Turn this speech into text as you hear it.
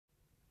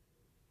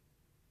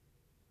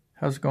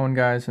How's it going,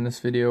 guys? In this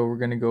video we're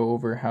going to go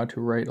over how to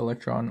write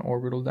electron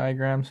orbital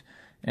diagrams,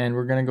 and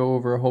we're going to go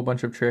over a whole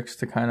bunch of tricks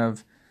to kind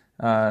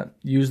of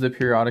use the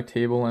periodic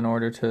table in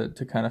order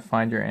to kind of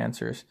find your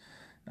answers.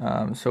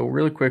 So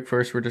really quick,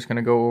 first we're just going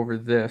to go over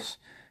this,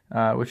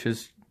 which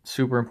is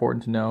super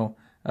important to know.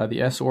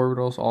 The s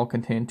orbitals all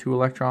contain 2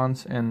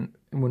 electrons, and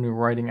when we're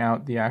writing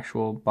out the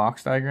actual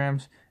box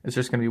diagrams, it's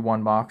just going to be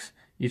one box.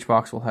 Each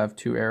box will have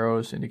 2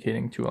 arrows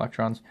indicating 2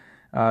 electrons.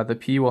 The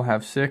p will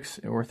have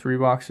 6 or 3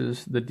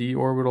 boxes, the d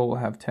orbital will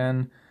have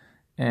 10,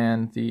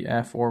 and the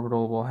f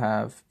orbital will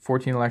have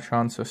 14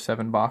 electrons, so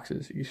 7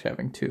 boxes, each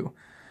having 2.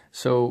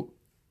 So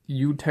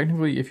you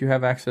technically, if you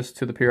have access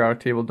to the periodic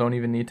table, don't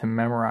even need to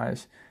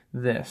memorize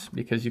this,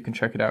 because you can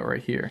check it out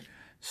right here.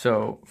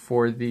 So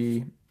for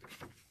the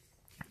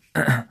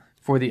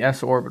for the s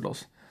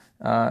orbitals,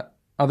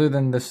 other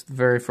than this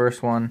very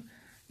first one,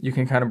 you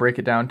can kind of break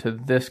it down to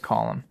this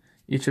column.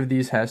 Each of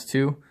these has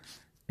 2.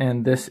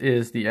 And this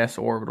is the s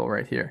orbital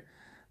right here.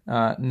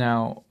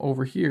 Now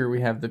over here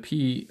we have the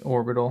p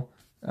orbital,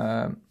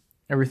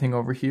 everything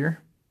over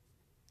here.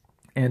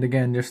 And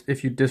again, just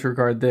if you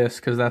disregard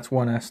this, because that's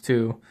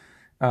 1s2,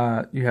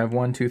 you have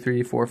 1, 2,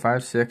 3, 4,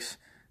 5, 6,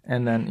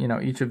 and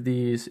then each of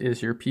these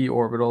is your p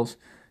orbitals.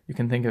 You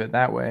can think of it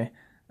that way.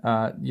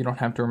 You don't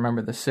have to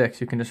remember the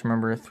 6. You can just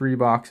remember 3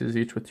 boxes,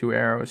 each with 2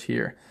 arrows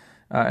here.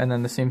 And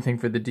then the same thing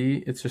for the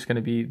d. It's just going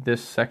to be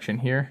this section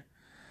here.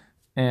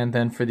 And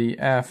then for the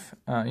f,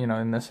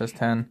 and this has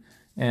 10,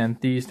 and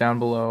these down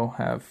below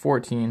have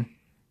 14,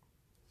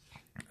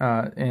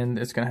 and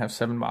it's going to have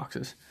 7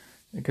 boxes,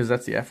 because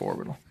that's the f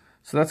orbital.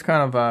 So that's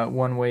kind of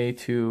one way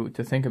to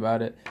think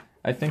about it.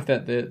 I think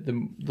that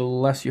the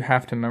less you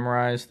have to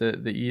memorize,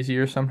 the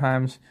easier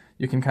sometimes.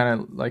 You can kind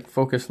of like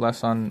focus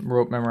less on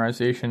rote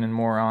memorization and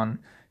more on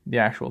the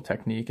actual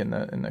technique and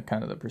the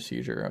kind of the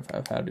procedure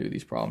of how to do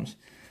these problems.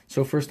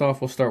 So first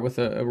off, we'll start with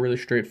a really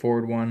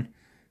straightforward one.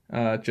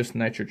 Just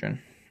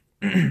nitrogen.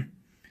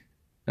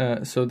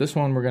 So this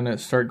one we're going to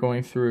start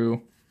going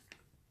through,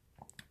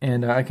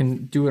 and I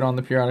can do it on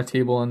the periodic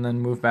table and then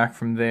move back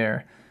from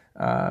there.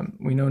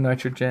 We know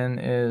nitrogen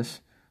is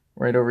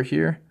right over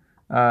here,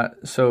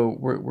 so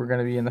we're going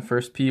to be in the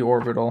first p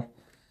orbital.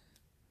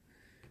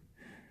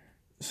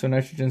 So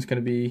nitrogen is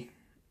going to be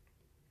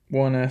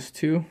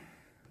 1s2,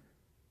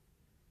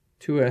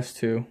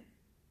 2s2,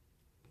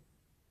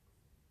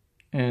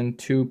 and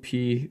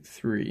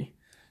 2p3.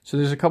 So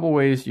there's a couple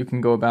ways you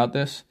can go about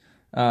this.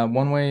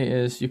 One way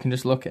is you can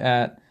just look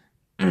at,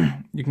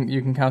 you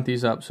can count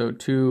these up. So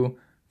 2,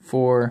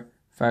 4,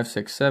 5,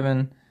 6,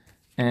 7,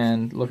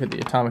 and look at the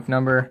atomic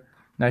number.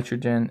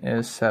 Nitrogen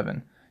is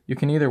 7. You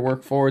can either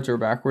work forwards or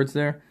backwards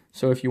there.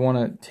 So if you want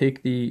to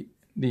take the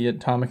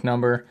atomic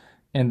number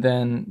and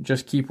then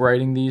just keep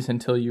writing these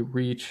until you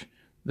reach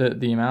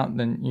the amount,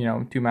 then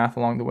do math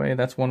along the way.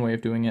 That's one way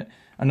of doing it.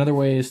 Another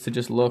way is to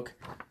just look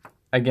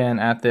again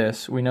at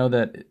this. We know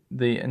that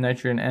the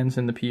nitrogen ends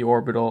in the p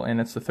orbital,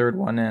 and it's the third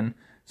one in,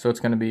 so it's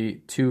going to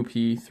be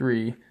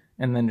 2p3,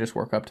 and then just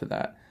work up to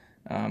that.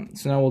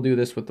 So now we'll do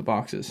this with the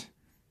boxes.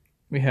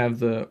 We have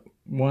the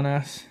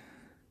 1s,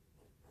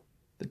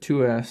 the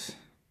 2s,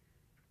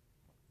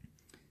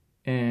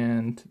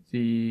 and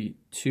the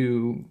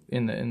 2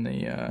 in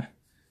the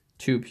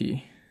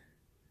 2p.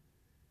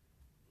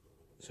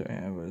 So I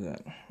have, what is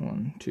that?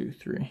 1, 2,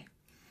 3.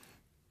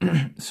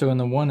 So in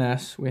the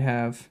 1s we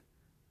have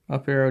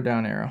up arrow,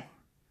 down arrow,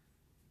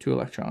 2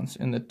 electrons.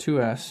 In the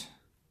 2s,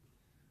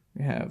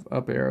 we have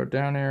up arrow,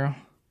 down arrow.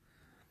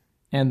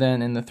 And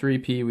then in the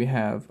 3p, we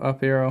have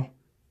up arrow,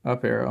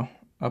 up arrow,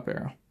 up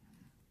arrow.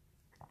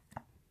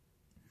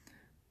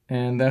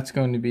 And that's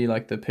going to be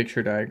like the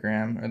picture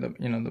diagram, or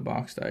the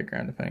box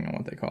diagram, depending on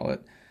what they call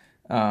it.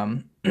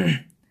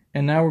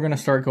 And now we're going to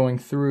start going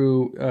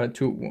through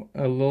to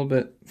a little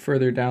bit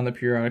further down the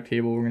periodic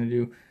table. We're going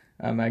to do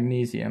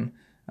magnesium.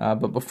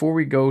 But before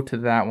we go to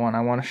that one, I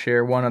want to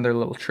share one other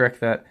little trick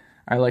that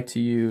I like to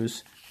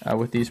use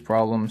with these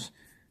problems.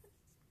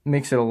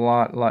 Makes it a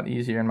lot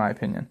easier, in my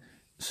opinion.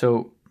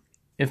 So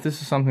if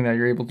this is something that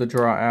you're able to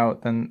draw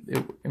out, then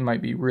it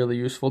might be really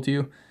useful to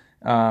you.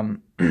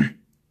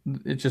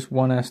 It's just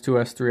 1s,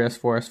 2s, 3s,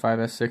 4s,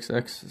 5s,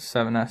 6s,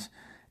 7s,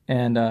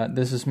 and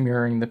this is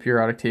mirroring the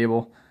periodic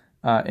table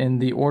in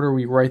the order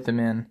we write them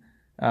in.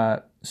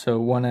 So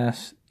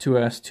 1s,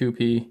 2s,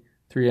 2p,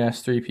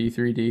 3s, 3p,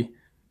 3d.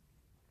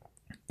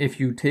 If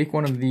you take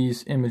one of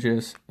these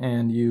images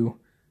and you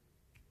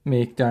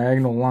make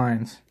diagonal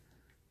lines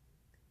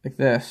like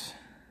this,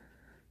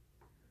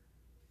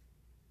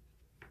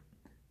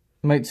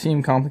 it might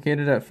seem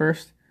complicated at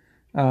first,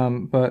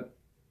 but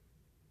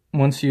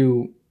once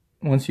you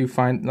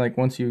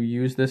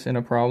use this in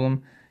a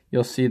problem,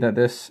 you'll see that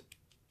this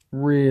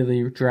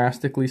really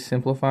drastically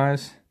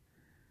simplifies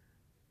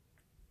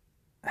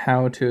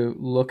how to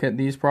look at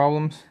these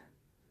problems.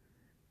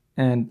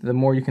 And the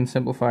more you can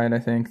simplify it, I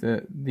think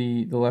that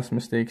the less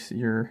mistakes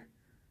you're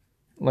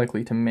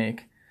likely to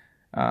make.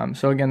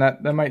 So again,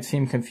 that might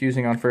seem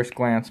confusing on first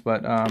glance,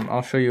 but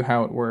I'll show you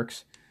how it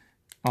works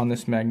on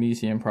this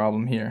magnesium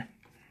problem here.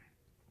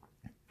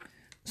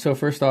 So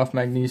first off,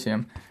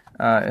 magnesium.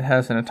 It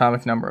has an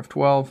atomic number of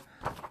 12,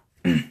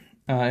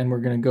 and we're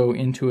going to go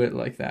into it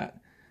like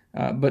that.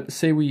 But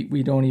say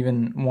we don't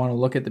even want to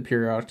look at the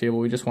periodic table,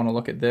 we just want to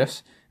look at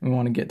this, and we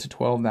want to get to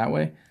 12 that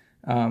way.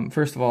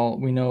 First of all,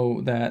 we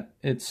know that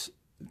it's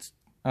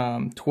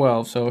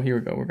 12, so here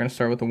we go. We're going to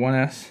start with the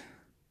 1s,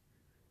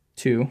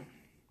 2,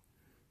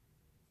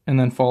 and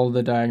then follow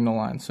the diagonal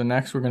line. So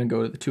next we're going to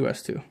go to the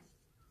 2s2.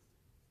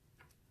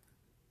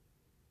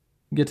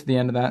 Get to the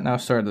end of that, now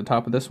start at the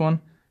top of this one,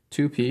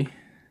 2p,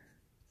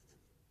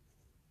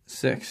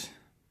 6,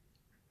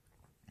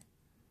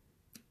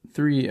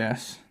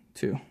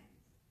 3s2.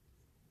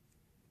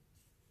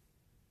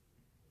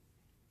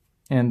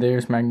 And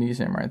there's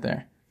magnesium right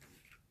there.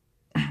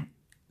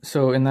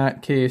 So in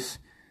that case,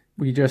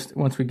 we just,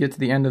 once we get to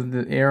the end of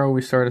the arrow,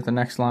 we start at the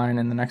next line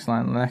and the next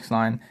line and the next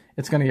line.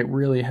 It's going to get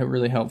really,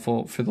 really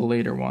helpful for the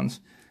later ones.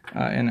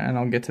 And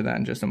I'll get to that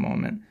in just a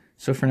moment.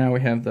 So for now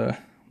we have the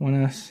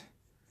 1s,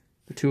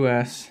 the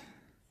 2s,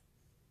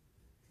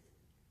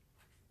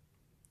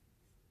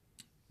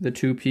 the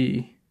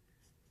 2p,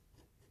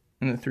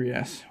 and the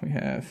 3s. We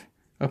have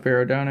up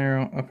arrow, down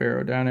arrow, up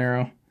arrow, down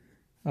arrow,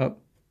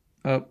 up,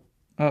 up,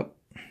 up,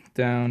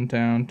 down,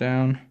 down,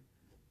 down,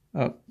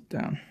 up,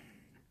 down.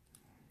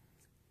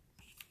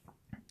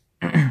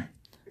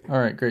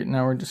 Alright, great.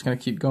 Now we're just going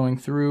to keep going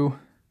through,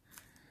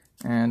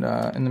 and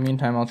in the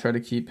meantime I'll try to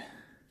keep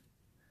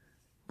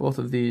both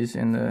of these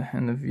in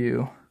the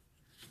view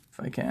if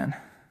I can.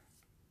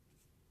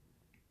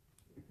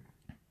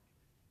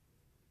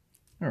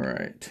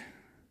 Alright.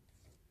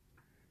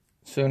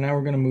 So now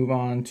we're going to move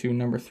on to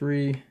number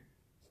 3,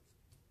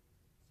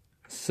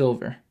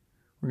 silver.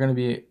 We're going to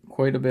be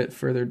quite a bit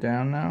further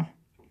down now.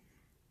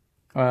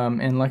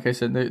 And like I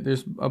said,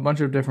 there's a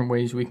bunch of different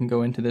ways we can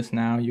go into this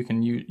now. You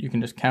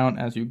can just count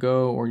as you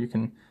go, or you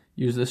can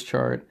use this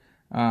chart.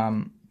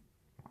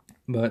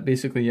 But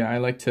basically, yeah, I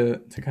like to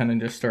kind of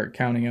just start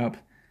counting up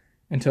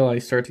until I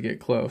start to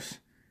get close.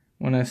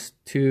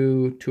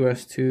 1s2,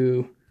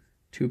 2s2,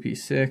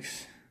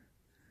 2p6,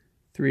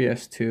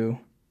 3s2.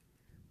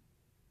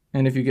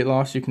 And if you get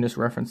lost, you can just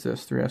reference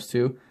this,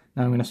 3s2.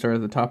 Now I'm going to start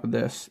at the top of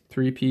this,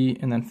 3p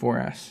and then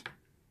 4s.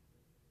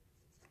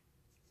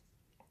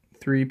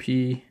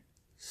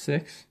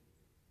 3p6,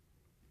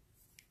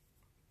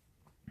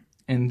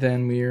 and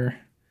then we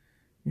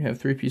have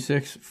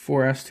 3p6,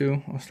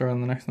 4s2. I'll start on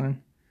the next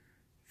line,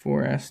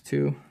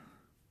 4s2.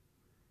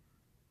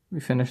 We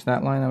finish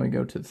that line, now we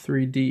go to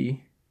 3d,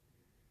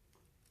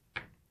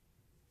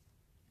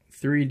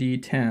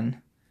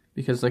 3d10,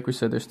 because like we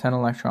said, there's 10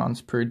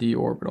 electrons per d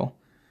orbital.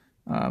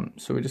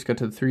 So we just got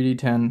to the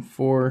 3d10,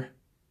 4p6,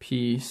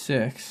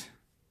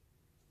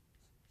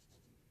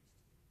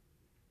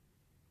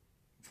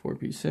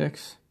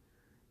 4p6,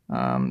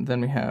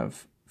 then we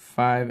have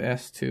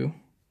 5s2,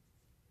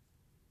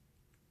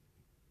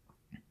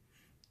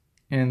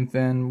 and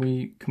then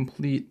we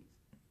complete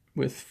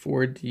with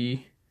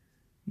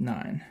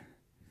 4d9,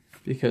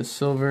 because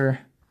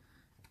silver,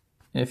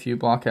 if you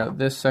block out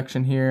this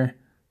section here,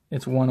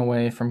 it's one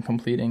away from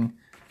completing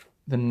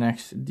the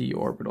next d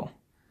orbital.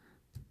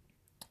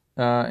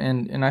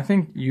 And I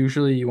think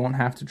usually you won't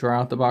have to draw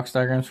out the box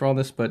diagrams for all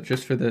this, but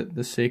just for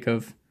the sake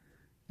of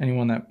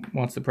anyone that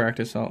wants to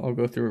practice, I'll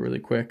go through it really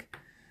quick.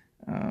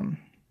 1,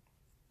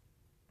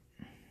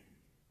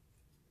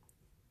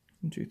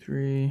 2,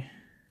 3.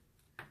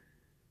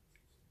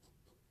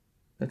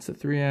 That's the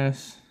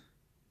 3s,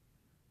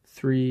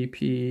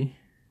 3p,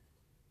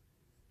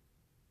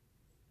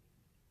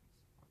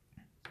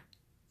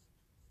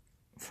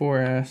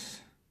 4s,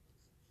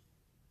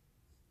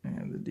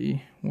 and the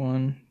d.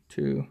 1,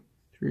 2,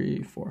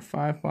 3, 4,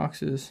 5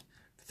 boxes.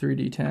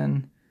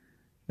 3d10.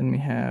 Then we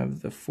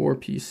have the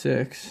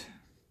 4p6,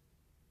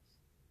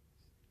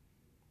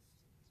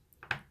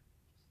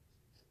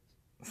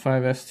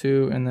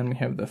 5s2, and then we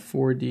have the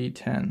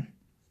 4d10.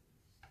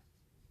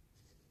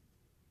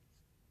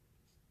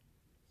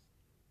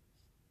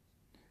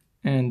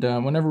 And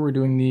whenever we're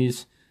doing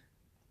these,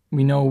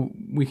 we know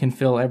we can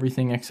fill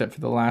everything except for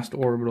the last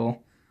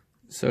orbital.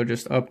 So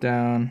just up,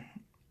 down,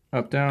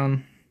 up,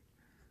 down,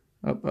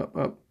 up, up,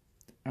 up,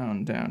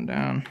 down, down,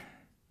 down,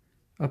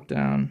 up,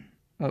 down,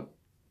 up,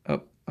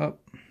 up,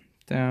 up,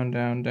 down,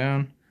 down,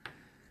 down,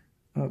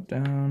 up,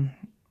 down,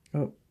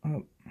 up,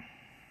 up.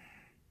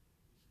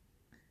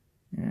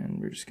 And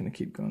we're just going to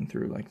keep going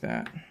through like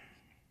that.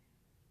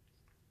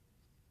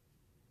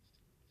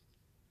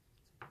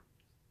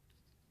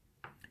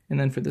 And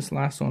then for this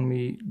last one,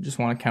 we just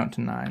want to count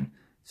to 9.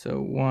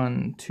 So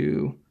 1,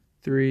 2,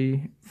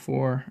 3,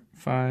 4,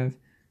 5,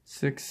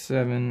 6,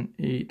 7,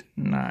 8,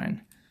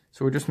 9.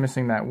 So we're just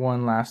missing that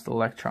one last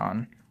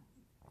electron.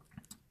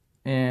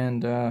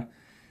 And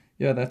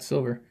yeah, that's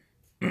silver.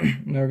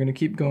 Now we're going to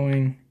keep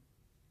going.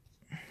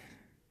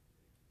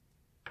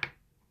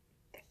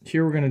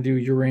 Here we're going to do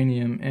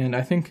uranium. And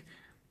I think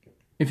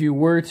if you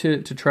were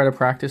to try to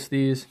practice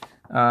these,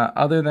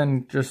 other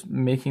than just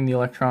making the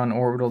electron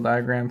orbital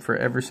diagram for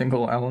every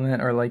single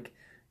element, or like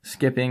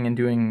skipping and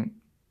doing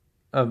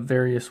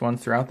various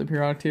ones throughout the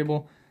periodic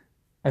table,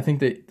 I think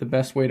that the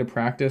best way to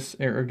practice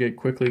or get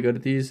quickly good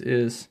at these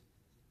is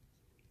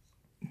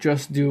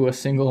just do a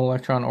single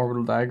electron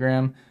orbital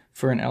diagram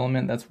for an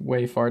element that's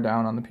way far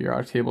down on the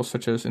periodic table,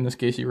 such as in this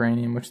case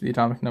uranium, which the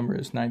atomic number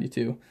is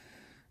 92.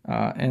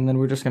 And then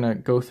we're just going to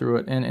go through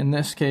it. And in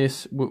this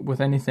case,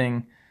 with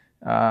anything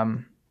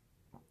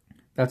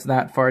that's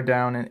that far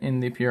down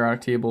in the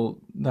periodic table,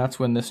 that's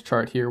when this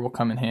chart here will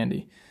come in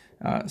handy.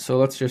 So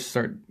let's just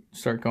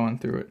start going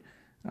through it.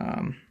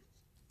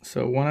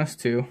 So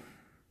 1s2,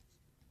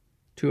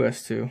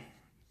 2s2,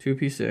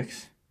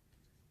 2p6,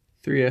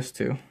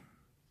 3s2,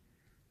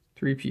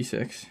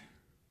 3p6,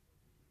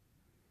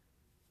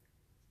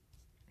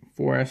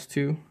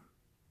 4s2,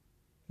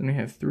 then we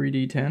have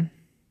 3d10,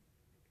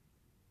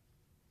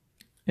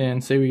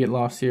 and say we get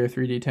lost here,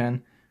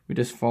 3d10, we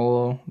just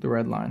follow the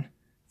red line,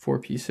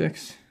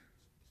 4p6,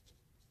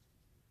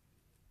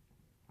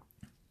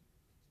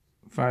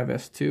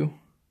 5s2,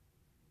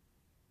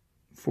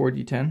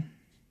 4d10,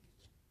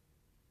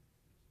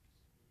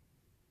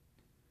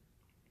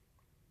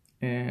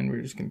 and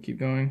we're just going to keep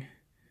going.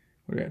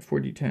 What do we got?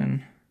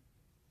 4d10,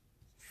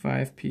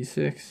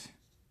 5p6,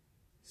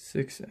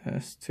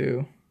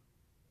 6s2,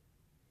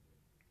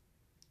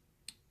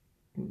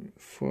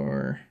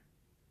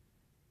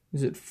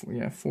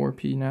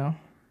 4p now.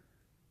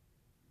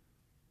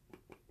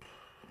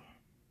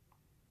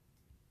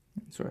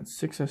 So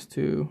it's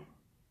 6s2,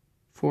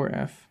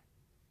 4f.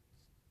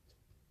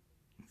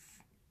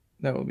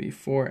 That will be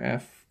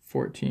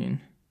 4f14,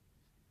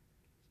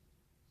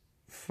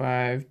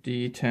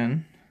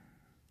 5d10,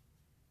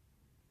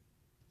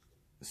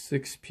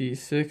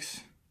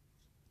 6p6,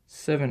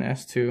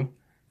 7s2,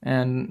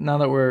 and now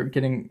that we're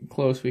getting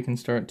close, we can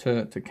start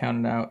to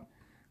count it out.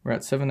 We're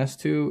at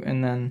 7s2,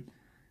 and then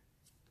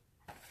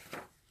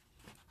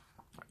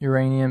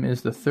uranium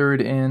is the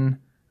third in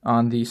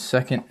on the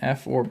second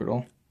f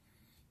orbital.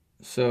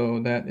 So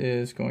that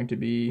is going to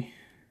be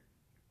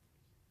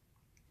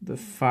the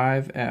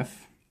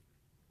 5f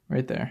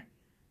right there,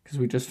 because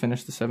we just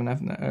finished the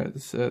 7f,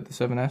 the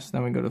 7s.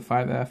 Then we go to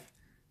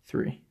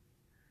 5f3,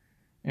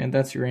 and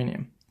that's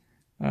uranium.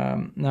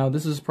 Now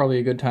this is probably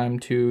a good time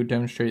to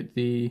demonstrate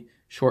the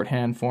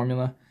shorthand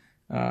formula.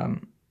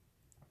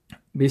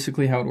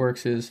 Basically how it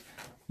works is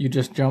you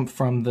just jump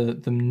from the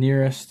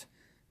nearest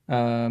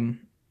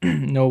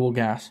noble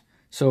gas.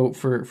 So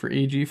for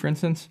Ag, for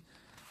instance,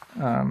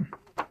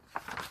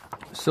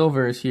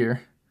 silver is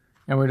here,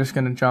 and we're just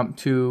going to jump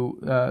to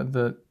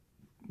the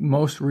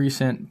most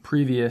recent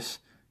previous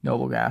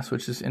noble gas,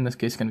 which is in this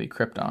case going to be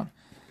krypton.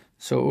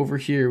 So over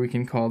here we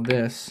can call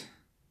this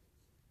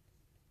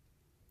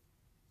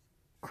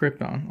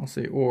krypton, I'll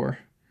say, or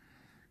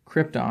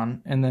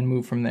krypton, and then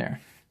move from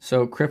there.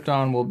 So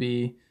krypton will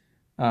be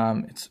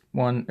the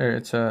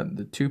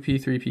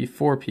 2p, 3p,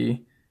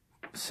 4p,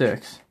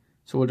 6.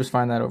 So we'll just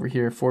find that over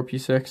here,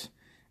 4p6,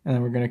 and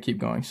then we're going to keep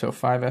going. So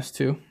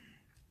 5s2,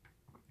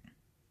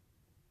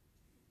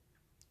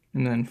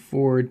 and then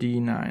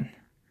 4d9.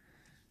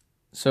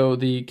 So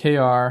the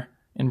Kr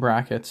in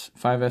brackets,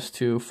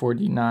 5s2,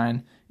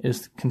 4d9,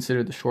 is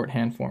considered the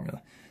shorthand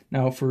formula.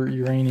 Now for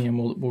uranium,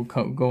 we'll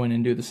go in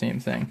and do the same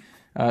thing.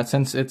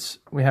 Since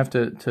we have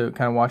to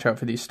kind of watch out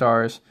for these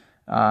stars.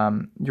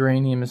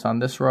 Uranium is on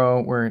this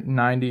row, where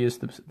 90 is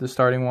the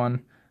starting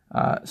one.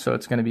 So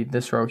it's going to be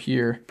this row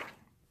here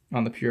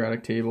on the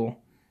periodic table,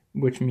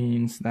 which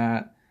means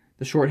that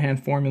the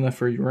shorthand formula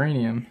for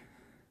uranium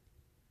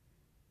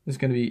is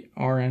going to be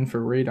Rn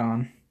for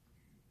radon,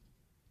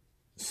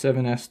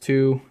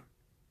 7s2,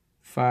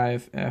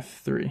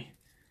 5f3,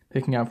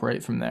 picking up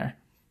right from there.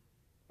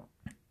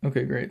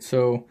 Okay, great.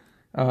 So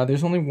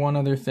there's only one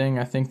other thing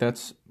I think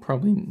that's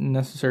probably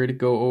necessary to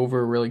go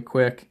over really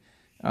quick.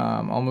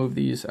 I'll move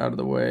these out of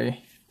the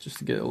way just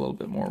to get a little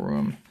bit more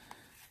room.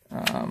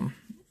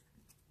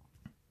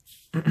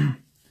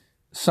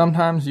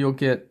 Sometimes you'll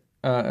get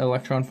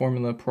electron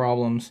formula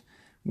problems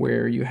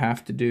where you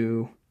have to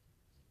do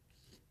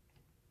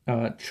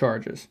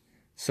charges.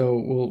 So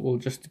we'll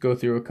just go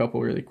through a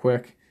couple really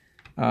quick.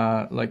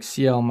 Like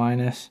Cl-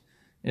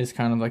 is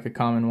kind of like a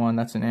common one.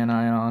 That's an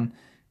anion.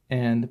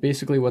 And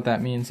basically what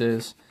that means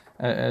is,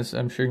 as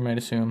I'm sure you might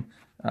assume,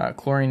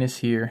 chlorine is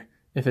here.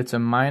 If it's a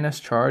minus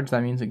charge,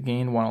 that means it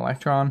gained one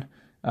electron.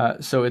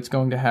 So it's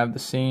going to have the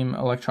same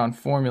electron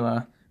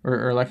formula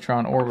or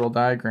electron orbital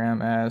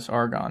diagram as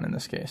argon in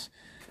this case.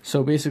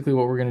 So basically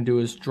what we're going to do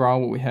is draw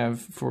what we have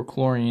for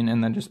chlorine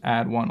and then just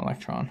add one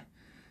electron.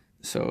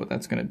 So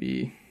that's going to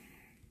be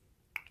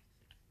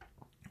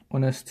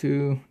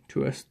 1s2,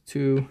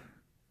 2s2,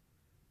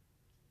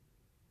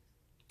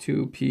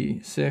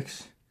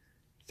 2p6,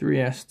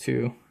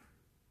 3s2,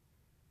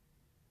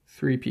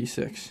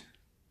 3p6.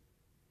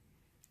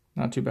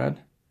 Not too bad.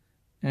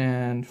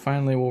 And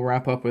finally we'll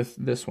wrap up with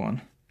this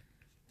one.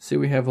 Say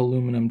we have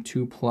aluminum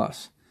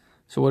 2+.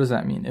 So what does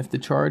that mean? If the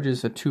charge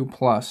is a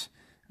 2+,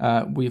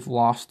 we've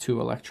lost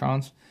 2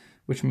 electrons,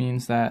 which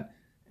means that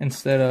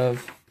instead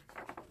of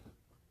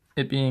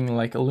it being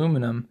like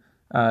aluminum,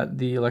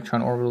 the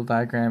electron orbital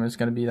diagram is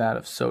going to be that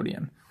of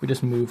sodium. We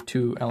just move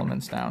 2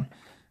 elements down.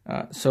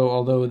 So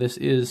although this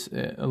is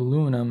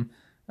aluminum,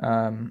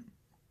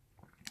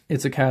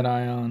 it's a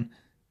cation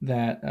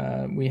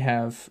that we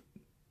have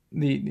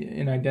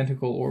an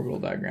identical orbital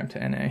diagram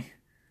to Na.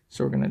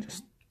 So we're going to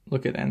just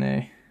look at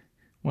Na.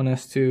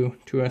 1s2,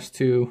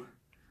 2s2,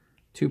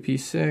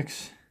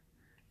 2p6,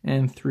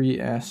 and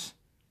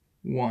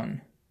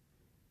 3s1.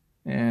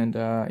 And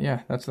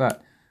yeah, that's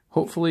that.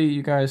 Hopefully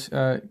you guys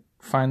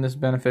find this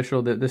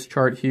beneficial, that this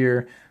chart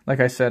here, like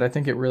I said, I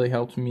think it really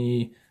helped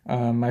me.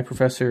 My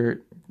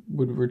professor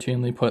would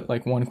routinely put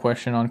like one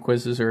question on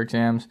quizzes or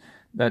exams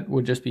that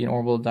would just be an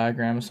orbital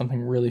diagram of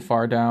something really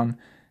far down,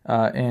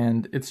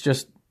 and it's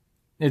just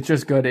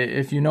good.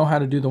 If you know how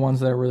to do the ones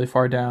that are really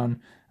far down,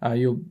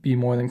 you'll be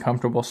more than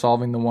comfortable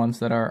solving the ones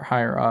that are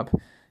higher up.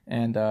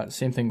 And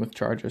same thing with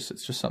charges.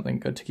 It's just something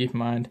good to keep in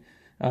mind.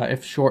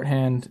 If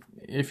shorthand,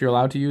 if you're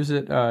allowed to use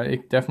it,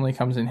 it definitely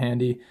comes in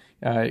handy,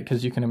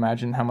 because you can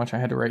imagine how much I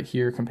had to write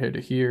here compared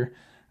to here.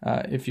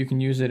 If you can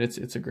use it,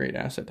 it's a great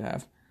asset to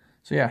have.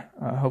 So yeah,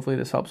 hopefully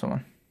this helps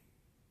someone.